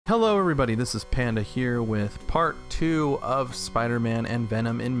Hello everybody, this is Panda here with part 2 of Spider-Man and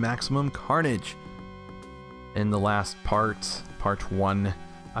Venom in Maximum Carnage. In the last part 1,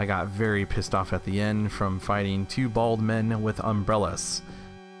 I got very pissed off at the end from fighting two bald men with umbrellas.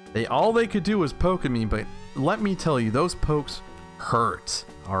 All they could do was poke at me, but let me tell you, those pokes hurt,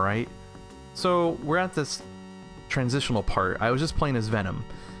 alright? So we're at this transitional part. I was just playing as Venom,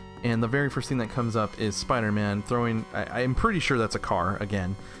 and the very first thing that comes up is Spider-Man throwing, I'm pretty sure that's a car,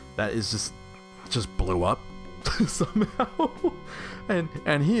 again, that is just blew up somehow.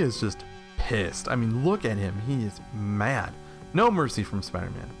 and he is just pissed. I mean, look at him. He is mad. No mercy from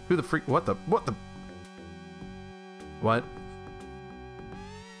Spider-Man. Who the freak? What? What? What?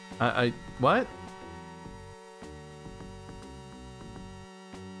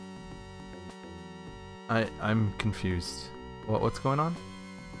 I'm confused. What's going on?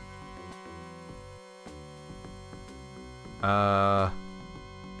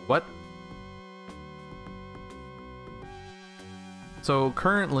 What? So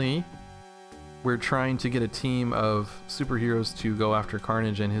currently, we're trying to get a team of superheroes to go after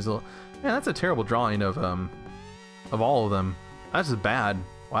Carnage and his little... Man, that's a terrible drawing of all of them. That's just bad.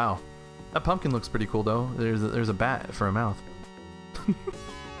 Wow. That pumpkin looks pretty cool though. There's a bat for a mouth.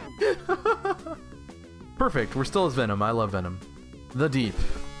 Perfect. We're still as Venom. I love Venom. The Deep.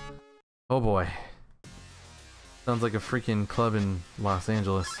 Oh boy. Sounds like a freaking club in Los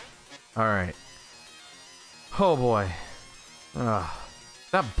Angeles. Alright. Oh boy.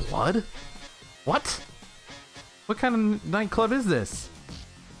 That blood? What? What kind of nightclub is this?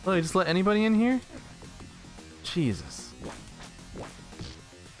 Will they just let anybody in here? Jesus.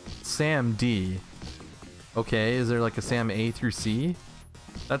 Sam D. Okay, is there like a Sam A through C?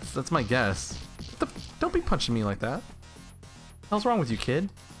 That's my guess. Don't be punching me like that. What the hell's wrong with you, kid?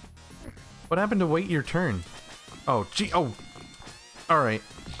 What happened to wait your turn? Oh, gee, oh. Alright.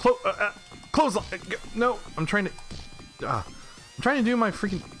 Close. No, I'm trying to do my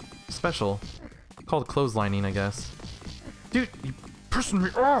freaking special. Called clotheslining, I guess. Dude, you pissing me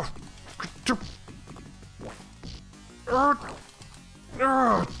off.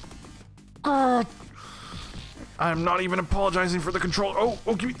 I'm not even apologizing for the controller.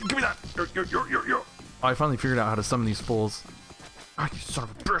 Oh, give me that. Oh, I finally figured out how to summon these fools. Ah, you son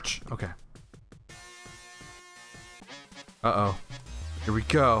of a bitch. Okay. Uh-oh. Here we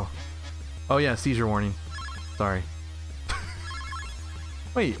go. Oh yeah, seizure warning. Sorry.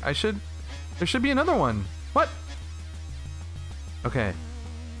 Wait, there should be another one. What? Okay.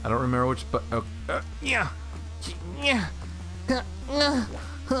 I don't remember which, but yeah.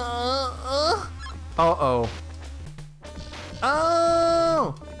 Uh-oh.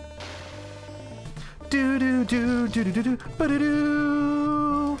 Oh! Do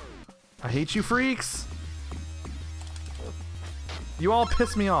ba-do-do. I hate you freaks. You all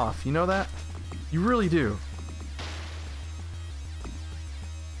piss me off, you know that? You really do.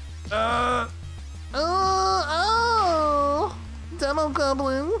 Oh! Demo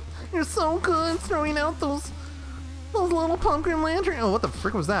Goblin, you're so good throwing out those little pumpkin lanterns. Oh, what the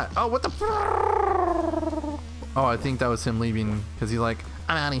frick was that? Oh, what the Oh, I think that was him leaving, because he's like,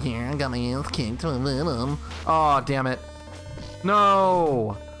 I'm out of here, I got my ass kicked by Venom. Oh, damn it.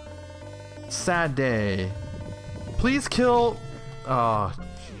 No! Sad day. Please kill... Oh,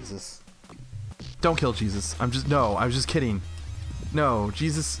 Jesus. Don't kill Jesus. I was just kidding. No,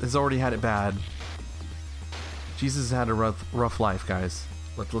 Jesus has already had it bad. Jesus has had a rough life, guys.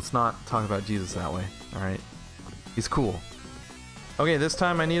 Let's not talk about Jesus that way, alright? He's cool. Okay, this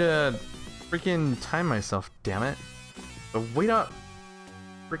time I need to freaking time myself, damn it. So wait up.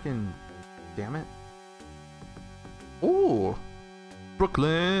 Freaking damn it. Ooh.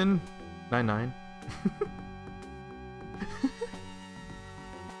 Brooklyn 99.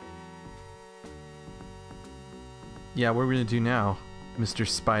 Yeah, what are we gonna do now, Mr.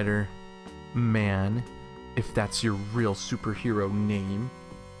 Spider-Man? If that's your real superhero name.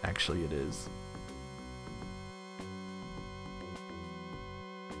 Actually, it is.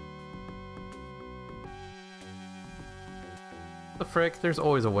 The frick? There's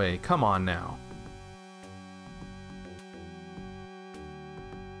always a way. Come on now.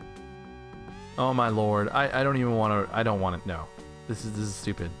 Oh my lord. I don't even want to. I don't want it. No. This is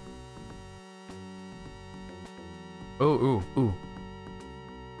stupid. Oh, ooh.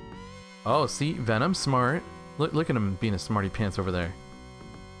 Oh, see? Venom, smart. Look at him being a smarty pants over there.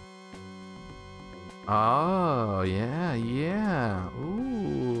 Oh, yeah.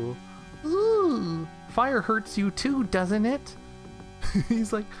 Ooh. Fire hurts you too, doesn't it?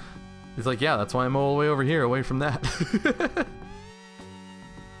 He's like, yeah, that's why I'm all the way over here, away from that.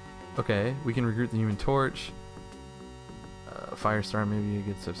 Okay, we can recruit the Human Torch. Firestar may be a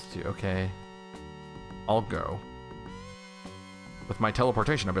good substitute. Okay. I'll go. With my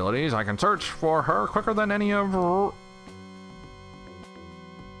teleportation abilities, I can search for her quicker than any of her...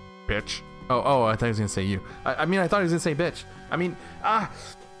 Bitch. Oh, I thought he was gonna say you. I mean, I thought he was gonna say bitch. I mean,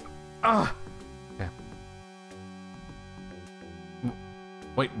 Okay.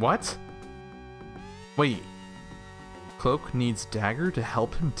 Wait, what? Wait. Cloak needs dagger to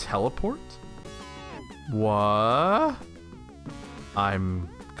help him teleport? What? I'm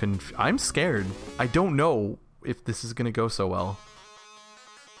scared. I don't know if this is gonna go so well.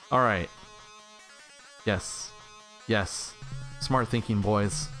 Alright. Yes. Yes. Smart thinking,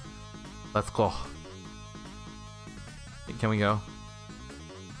 boys. Let's go. Can we go?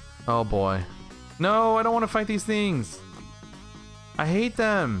 Oh boy. No, I don't want to fight these things. I hate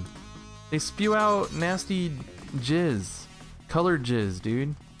them. They spew out nasty jizz. Colored jizz,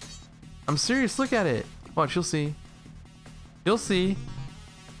 dude. I'm serious, look at it. Watch, you'll see. You'll see.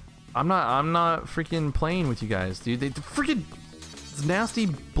 I'm not freaking playing with you guys, dude. They freaking... It's nasty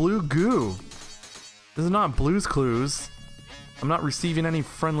blue goo. This is not Blue's Clues. I'm not receiving any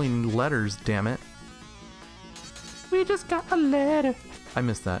friendly letters, damn it. We just got a letter. I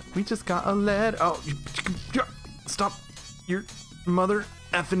missed that. We just got a letter. Oh, stop your mother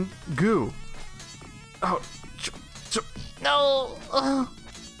effing goo. Oh, No.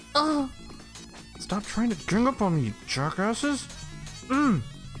 Stop trying to gang up on me, you jackasses.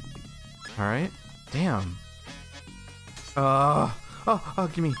 Alright. Damn.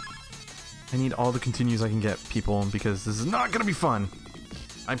 Give me. I need all the continues I can get, people, because this is not gonna be fun.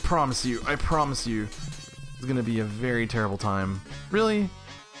 I promise you. I promise you. It's gonna be a very terrible time. Really?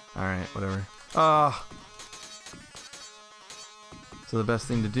 Alright, whatever. So the best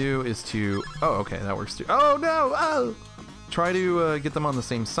thing to do is to... Oh, okay, that works too. Oh, no! Oh! Try to get them on the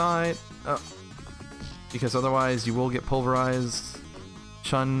same side. Because otherwise you will get pulverized.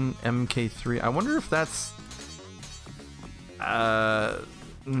 Chun MK3. I wonder if that's... I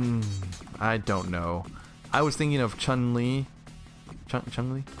don't know. I was thinking of Chun-Li.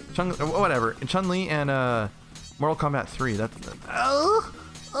 Chun-Li? Whatever. Chun-Li and Mortal Kombat 3. That's...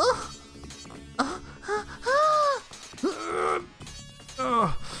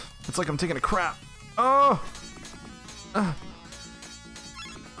 It's like I'm taking a crap. I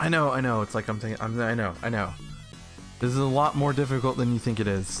know. It's like I'm taking... I know. This is a lot more difficult than you think it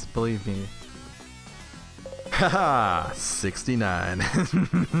is. Believe me. Haha, 69.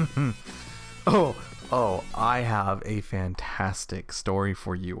 Oh, I have a fantastic story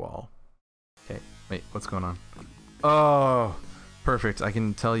for you all. Okay, wait, what's going on? Oh, perfect. I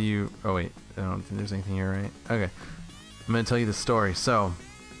can tell you... Oh, wait, I don't think there's anything here, right? Okay, I'm gonna tell you the story. So,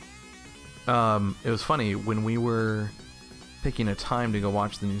 it was funny, when we were picking a time to go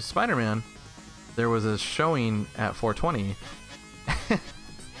watch the new Spider-Man, there was a showing at 420.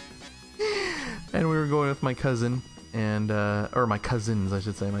 And we were going with my cousin and, or my cousins, I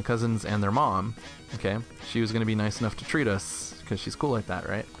should say, my cousins and their mom. Okay, she was gonna be nice enough to treat us because she's cool like that,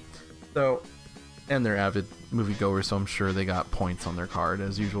 right? So, and they're avid moviegoers, so I'm sure they got points on their card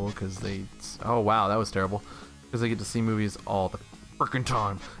as usual because they. Oh wow, that was terrible. Because they get to see movies all the freaking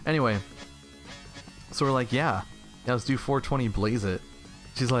time. Anyway, so we're like, yeah, let's do 420 Blaze It.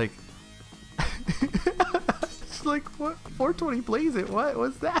 She's like, she's like, what? 420 Blaze It? What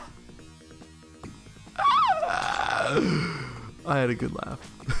was that? I had a good laugh.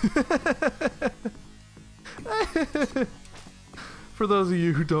 For those of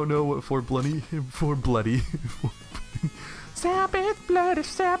you who don't know what for bloody Sabbath, bloody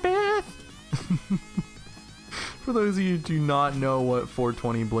Sabbath. For those of you who do not know what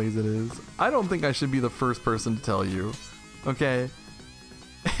 420 Blaze It is, I don't think I should be the first person to tell you. Okay.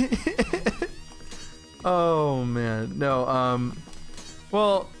 Oh man, no.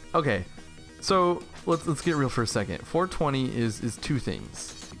 Well, okay. So let's get real for a second. 420 is two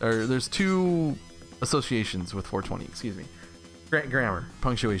things, or there's two associations with 420. Excuse me. Grammar,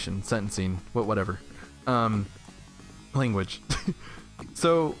 punctuation, sentencing, whatever. Language.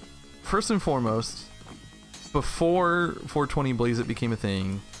 So first and foremost, before 420 Blaze It became a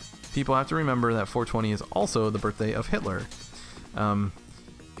thing, people have to remember that 420 is also the birthday of Hitler.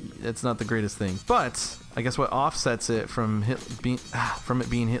 It's not the greatest thing, but I guess what offsets it from it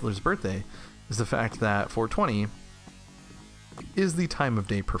being Hitler's birthday is the fact that 420 is the time of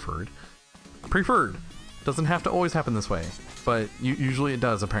day preferred. Doesn't have to always happen this way, but usually it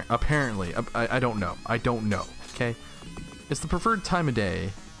does. Apparently, I don't know. Okay, it's the preferred time of day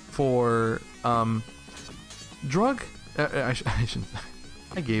for drug. I shouldn't.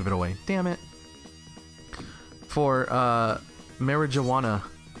 I gave it away. Damn it. For marijuana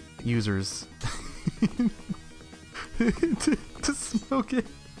users. to smoke it.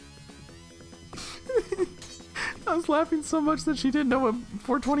 I was laughing so much that she didn't know what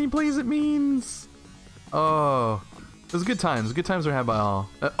 420 plays it means. Oh, it was good times. Good times were had by all.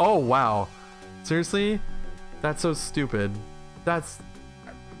 Oh wow, seriously, that's so stupid. That's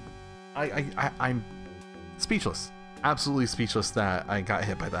I'm speechless. Absolutely speechless that I got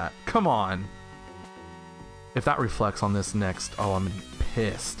hit by that. Come on. If that reflects on this next, oh, I'm gonna be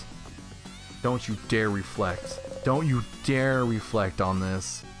pissed. Don't you dare reflect. Don't you dare reflect on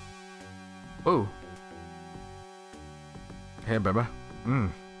this. Oh. Hey, baby.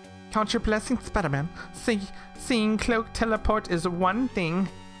 Count your blessings, Spider-Man. Seeing Cloak teleport is one thing,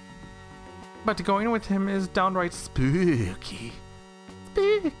 but going with him is downright spooky.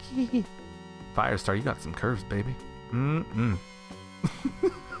 Spooky. Firestar, you got some curves, baby.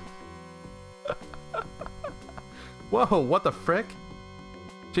 Whoa, what the frick?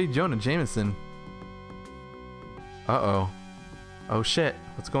 J. Jonah Jameson. Uh-oh. Oh shit,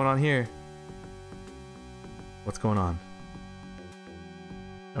 what's going on here? What's going on?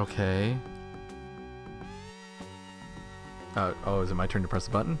 Okay. Oh, is it my turn to press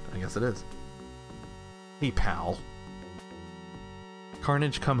the button? I guess it is. Hey, pal.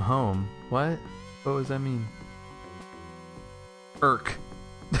 Carnage come home. What? What does that mean? Irk.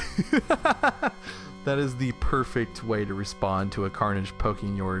 That is the perfect way to respond to a Carnage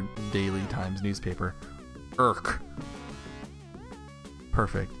poking your Daily Times newspaper. Irk.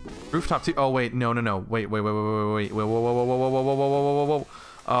 Perfect. Rooftop 2. Oh, wait. No. Wait. Whoa.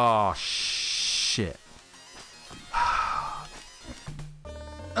 Oh, shit.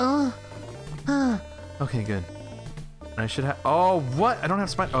 Okay, good. I should have. Oh, what? I don't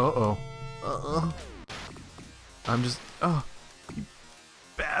have spine. I'm just. Oh, you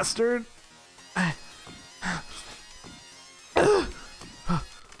bastard.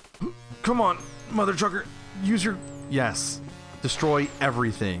 Come on, mother trucker. Use your. Yes. Destroy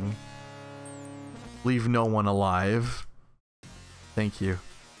everything. Leave no one alive. Thank you.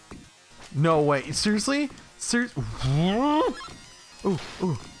 No way. Seriously? Seriously? Ooh.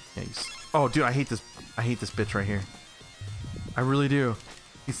 Yeah, oh, dude, I hate this. I hate this bitch right here. I really do.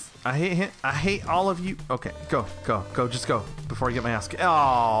 I hate him. I hate all of you. Okay, go. Just go before I get my ass.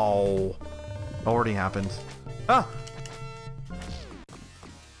 Oh, already happened. Ah!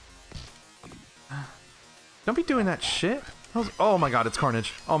 Don't be doing that shit. Oh my god, it's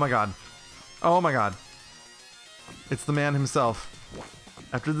Carnage. Oh my god. It's the man himself.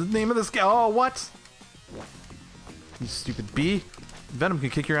 After the name of this guy. Oh, what? You stupid bee. Venom can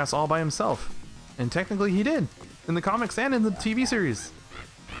kick your ass all by himself. And technically he did. In the comics and in the TV series.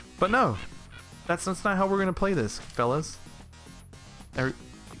 But no. That's not how we're going to play this, fellas.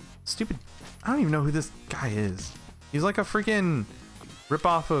 Stupid. I don't even know who this guy is. He's like a freaking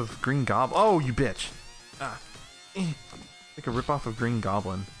ripoff of Green Goblin. Oh, you bitch. Like a ripoff of Green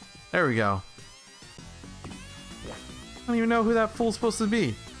Goblin. There we go. I don't even know who that fool's supposed to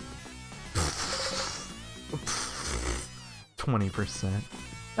be. 20%.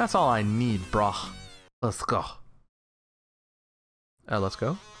 That's all I need, brah. Let's go. Let's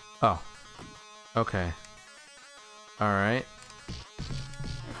go? Oh. Okay. Alright.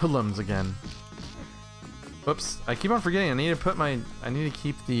 Hoodlums again. Whoops. I keep on forgetting. I need to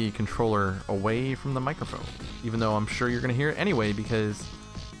keep the controller away from the microphone. Even though I'm sure you're going to hear it anyway because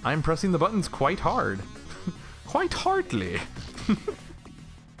I'm pressing the buttons quite hard. Quite hardly.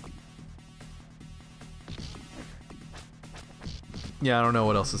 Yeah, I don't know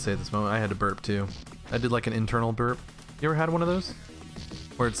what else to say at this moment. I had to burp too. I did like an internal burp. You ever had one of those?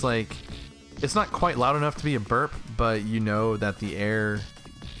 Where it's like, it's not quite loud enough to be a burp, but you know that the air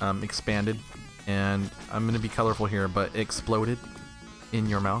expanded. And I'm going to be colorful here, but exploded in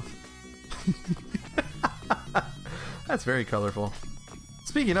your mouth. That's very colorful.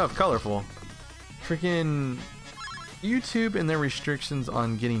 Speaking of colorful, freaking YouTube and their restrictions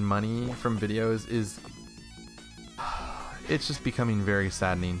on getting money from videos is... It's just becoming very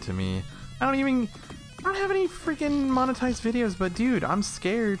saddening to me. I don't have any freaking monetized videos, but dude, I'm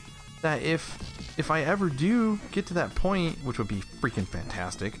scared that if I ever do get to that point, which would be freaking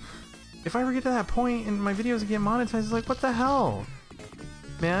fantastic, if I ever get to that point and my videos get monetized, it's like, what the hell?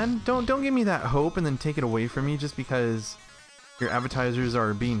 Man, don't give me that hope and then take it away from me just because your advertisers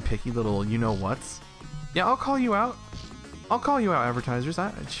are being picky little you-know-whats. Yeah, I'll call you out. I'll call you out, advertisers.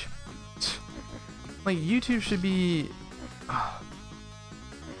 Like, YouTube should be...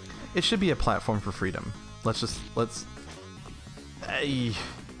 It should be a platform for freedom.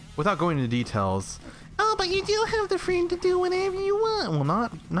 Without going into details... Oh, but you do have the freedom to do whatever you want. Well,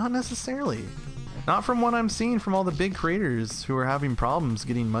 not necessarily. Not from what I'm seeing from all the big creators who are having problems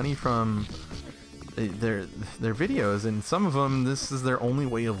getting money from their videos, and some of them, this is their only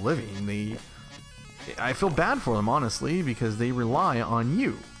way of living. I feel bad for them, honestly, because they rely on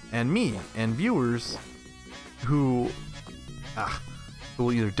you and me and viewers who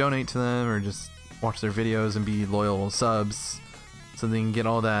will either donate to them or just watch their videos and be loyal subs so they can get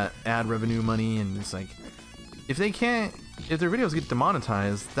all that ad revenue money. And it's like, if their videos get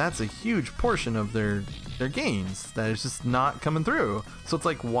demonetized, that's a huge portion of their gains that is just not coming through. So it's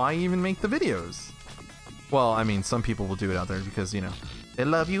like, why even make the videos? Well, I mean, some people will do it out there because, you know, they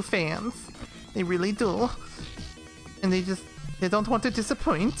love you fans. They really do. And they don't want to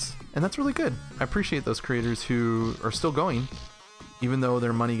disappoint. And that's really good. I appreciate those creators who are still going, even though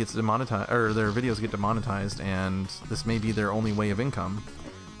their money gets demonetized, or their videos get demonetized, and this may be their only way of income.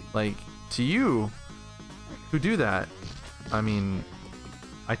 Like, to you who do that, I mean,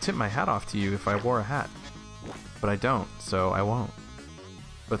 I tip my hat off to you if I wore a hat. But I don't, so I won't.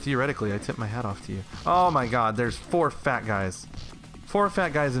 But theoretically, I tip my hat off to you. Oh my god, there's 4 fat guys. 4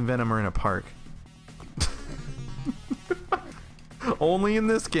 fat guys in Venom are in a park. Only in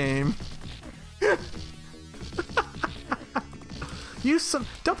this game. You son...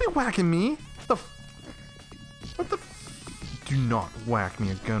 Don't be whacking me! What the Do not whack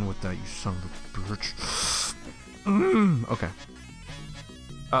me again with that, you son of a bitch. Okay.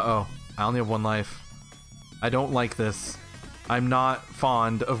 Uh-oh. I only have 1 life. I don't like this. I'm not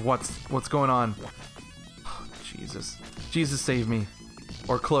fond of what's going on. Oh, Jesus. Jesus, save me.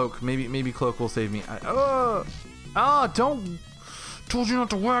 Or Cloak. Maybe Cloak will save me. Don't... Told you not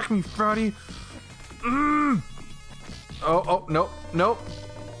to whack me, fatty. Oh, nope.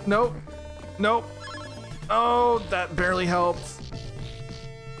 Oh, that barely helped.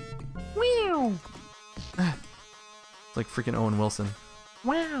 Wow. It's like freaking Owen Wilson.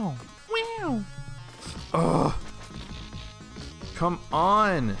 Wow. Ugh. Come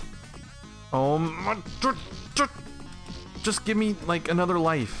on. Oh my... Just give me, like, another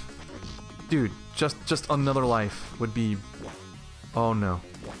life. Dude, just another life would be... Oh no.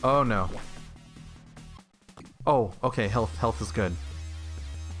 Oh no. Oh, okay, health is good.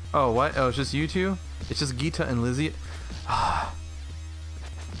 Oh, what? Oh, it's just you two? It's just Geeta and Lizzie?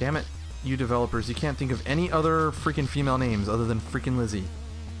 Damn it, you developers. You can't think of any other freaking female names other than freaking Lizzie.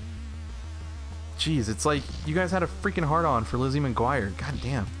 Jeez, it's like you guys had a freaking hard-on for Lizzie McGuire. God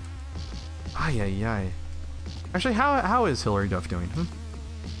damn. Ay. Actually, how is Hilary Duff doing?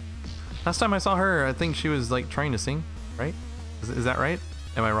 Last time I saw her, I think she was, like, trying to sing, right? Is that right?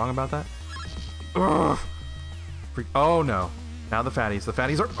 Am I wrong about that? Ugh. Oh no. Now the fatties. The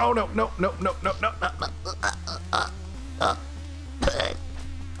fatties are... Oh no.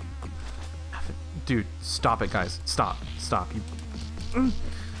 Dude, stop it, guys. Stop.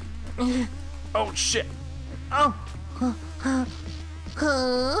 You... Oh shit. Oh.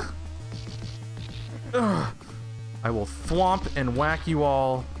 Ugh. I will thwomp and whack you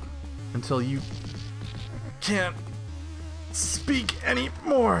all until you can't speak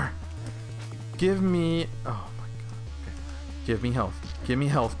anymore. Give me... Oh my god. Okay. Give me health. Give me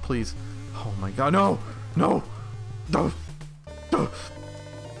health, please. Oh my god. No!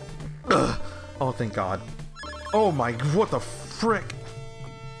 Oh, thank god. Oh my... What the frick?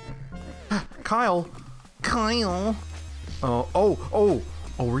 Kyle! Oh,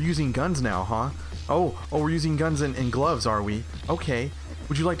 we're using guns now, huh? Oh, we're using guns and gloves, are we? Okay.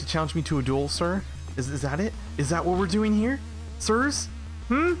 Would you like to challenge me to a duel, sir? Is that it? Is that what we're doing here? Sirs?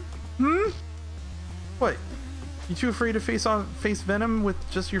 What? You too afraid to face Venom with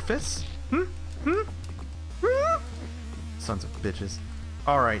just your fists? Sons of bitches.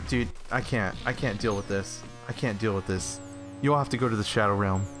 Alright, dude. I can't deal with this. I can't deal with this. You'll have to go to the Shadow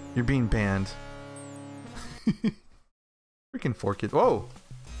Realm. You're being banned. Freaking 4 kids. Whoa!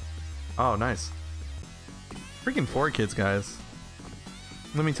 Oh, nice. Freaking 4 kids, guys.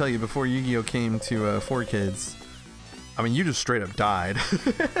 Let me tell you, before Yu-Gi-Oh! Came to 4 kids, I mean, you just straight up died.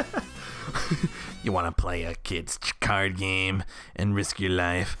 You want to play a kid's card game and risk your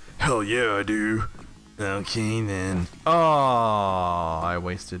life? Hell yeah, I do. Okay, then. Oh, I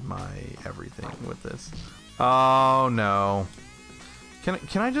wasted my everything with this. Oh, no.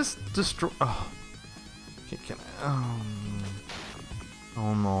 Can I just destroy... Oh. Can I...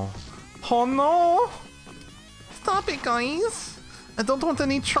 Oh, no. Oh, no! Stop it, guys! I don't want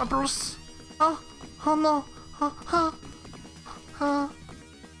any troubles. Oh no.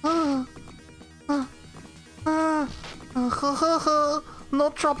 No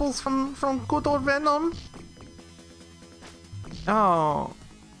troubles from good old Venom. Oh.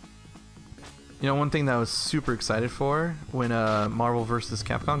 You know, one thing that I was super excited for when Marvel vs.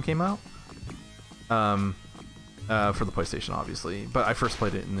 Capcom came out, for the PlayStation, obviously, but I first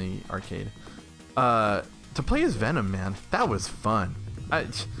played it in the arcade. To play as Venom, man, that was fun.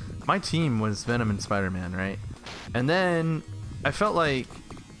 My team was Venom and Spider-Man, right? And then I felt like,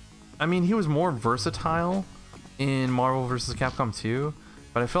 I mean, he was more versatile in Marvel vs. Capcom 2,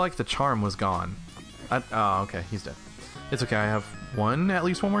 but I feel like the charm was gone. Oh, okay, he's dead. It's okay, I have at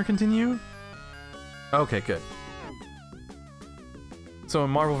least one more continue. Okay, good. So in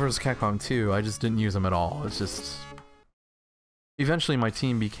Marvel vs. Capcom 2, I just didn't use him at all. It's just... Eventually my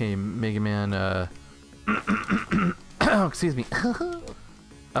team became Mega Man, excuse me.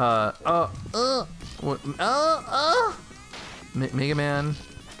 Mega Man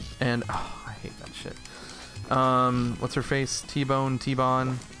and... Oh, I hate that shit. What's her face? T-Bone,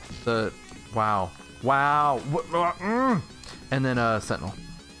 the... Wow. And then, Sentinel.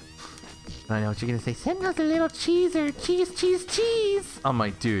 I know what you're gonna say. Sentinel's a little cheeser. Cheese. I'm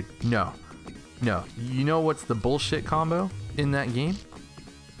like, dude, no. You know what's the bullshit combo in that game?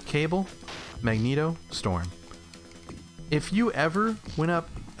 Cable, Magneto, Storm. If you ever went up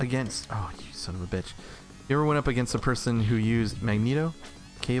against... Oh, you son of a bitch. You ever went up against a person who used Magneto,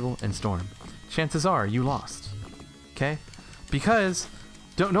 Cable, and Storm, chances are you lost. Okay? Because,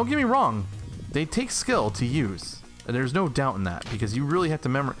 don't get me wrong, they take skill to use. And there's no doubt in that, because you really have to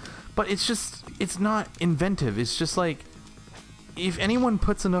memorize. But it's not inventive. It's just like, if anyone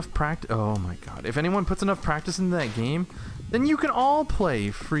puts enough practice... Oh my god. If anyone puts enough practice into that game, then you can all play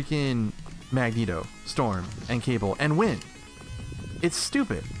freaking Magneto, Storm, and Cable and win. It's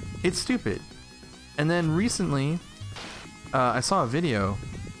stupid. And then recently, I saw a video,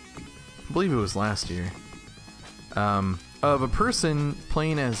 I believe it was last year, of a person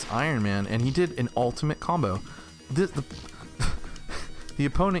playing as Iron Man, and he did an ultimate combo. The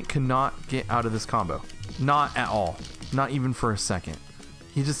opponent could not get out of this combo. Not at all. Not even for a second.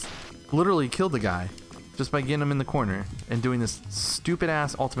 He just literally killed the guy just by getting him in the corner and doing this stupid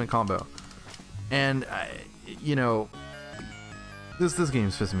ass ultimate combo. And, you know, this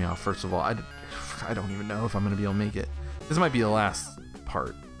game's pissing me off, first of all. I don't even know if I'm going to be able to make it. This might be the last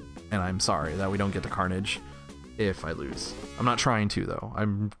part. And I'm sorry that we don't get to Carnage if I lose. I'm not trying to, though.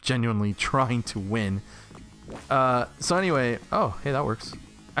 I'm genuinely trying to win. So anyway, oh, hey, that works.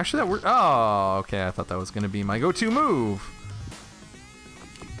 Actually, that worked. Oh, okay, I thought that was going to be my go-to move.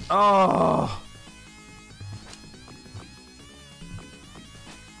 Oh.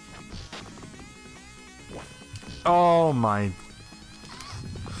 Oh, my.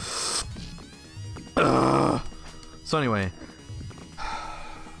 So anyway,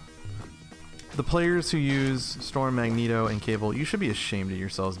 the players who use Storm, Magneto, and Cable, you should be ashamed of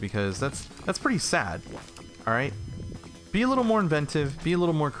yourselves, because that's pretty sad. Alright? Be a little more inventive, be a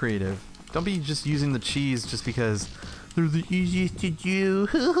little more creative. Don't be just using the cheese just because they're the easiest to do.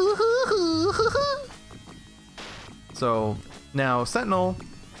 So, now, Sentinel,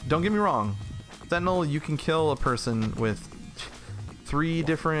 don't get me wrong. Sentinel, you can kill a person with 3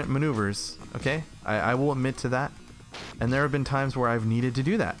 different maneuvers, okay? I will admit to that. And there have been times where I've needed to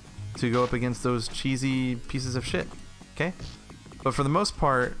do that, to go up against those cheesy pieces of shit, okay? But for the most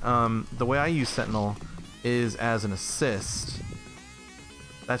part, the way I use Sentinel is as an assist.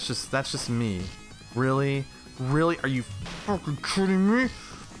 That's just me. Really? Are you fucking kidding me?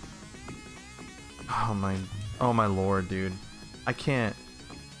 Oh my lord, dude. I can't.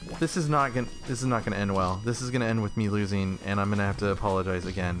 This is not gonna end well. This is gonna end with me losing, and I'm gonna have to apologize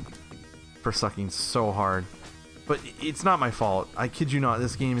again for sucking so hard. But it's not my fault. I kid you not.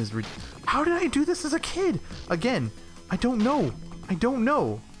 This game is... How did I do this as a kid? Again, I don't know.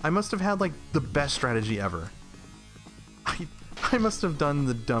 I must have had, like, the best strategy ever. I must have done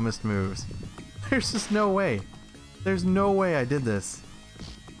the dumbest moves. There's just no way. There's no way I did this.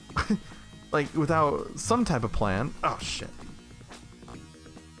 Like, without some type of plan. Oh, shit.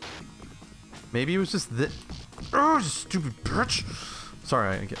 Maybe it was just this... Oh, stupid bitch!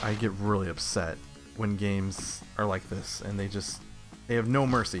 Sorry, I get really upset when games are like this, and they have no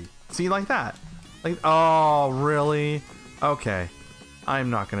mercy. See, like that. Like, oh, really? Okay. I'm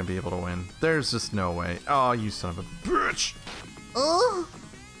not gonna be able to win. There's just no way. Oh, you son of a bitch!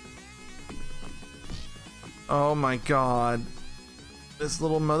 Oh my god. This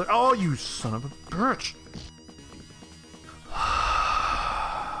little mother... Oh, you son of a bitch!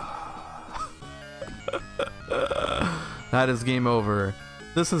 That is game over.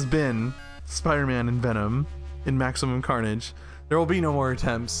 This has been Spider-Man and Venom in Maximum Carnage. There will be no more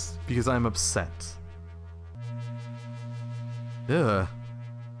attempts because I'm upset. Ugh.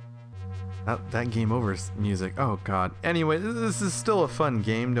 That game over music. Oh god. Anyway, this is still a fun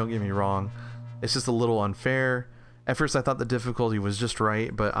game, don't get me wrong. It's just a little unfair. At first I thought the difficulty was just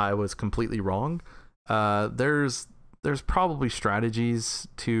right, but I was completely wrong. There's there's probably strategies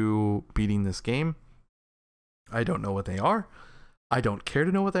to beating this game. I don't know what they are. I don't care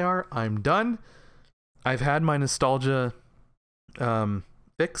to know what they are. I'm done. I've had my nostalgia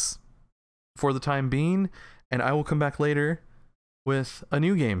fix for the time being, and I will come back later with a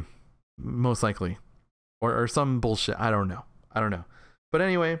new game, most likely, or some bullshit. I don't know. But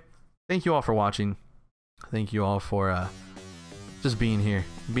anyway, thank you all for watching. Thank you all for just being here,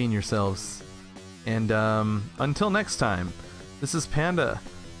 being yourselves. And until next time, this is Panda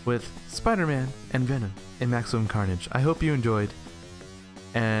with Spider-Man and Venom in Maximum Carnage. I hope you enjoyed,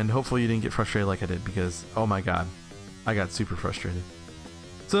 and hopefully you didn't get frustrated like I did, because oh my god, I got super frustrated.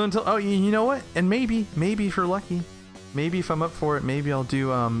 So until, you know what? And maybe if you're lucky, maybe if I'm up for it, maybe I'll do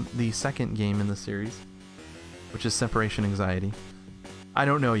the second game in the series, which is Separation Anxiety. I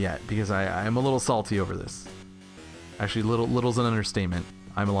don't know yet, because I'm a little salty over this. Actually, little's an understatement.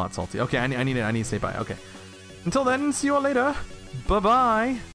 I'm a lot salty. Okay, I need to say bye. Okay. Until then, see you all later. Bye-bye.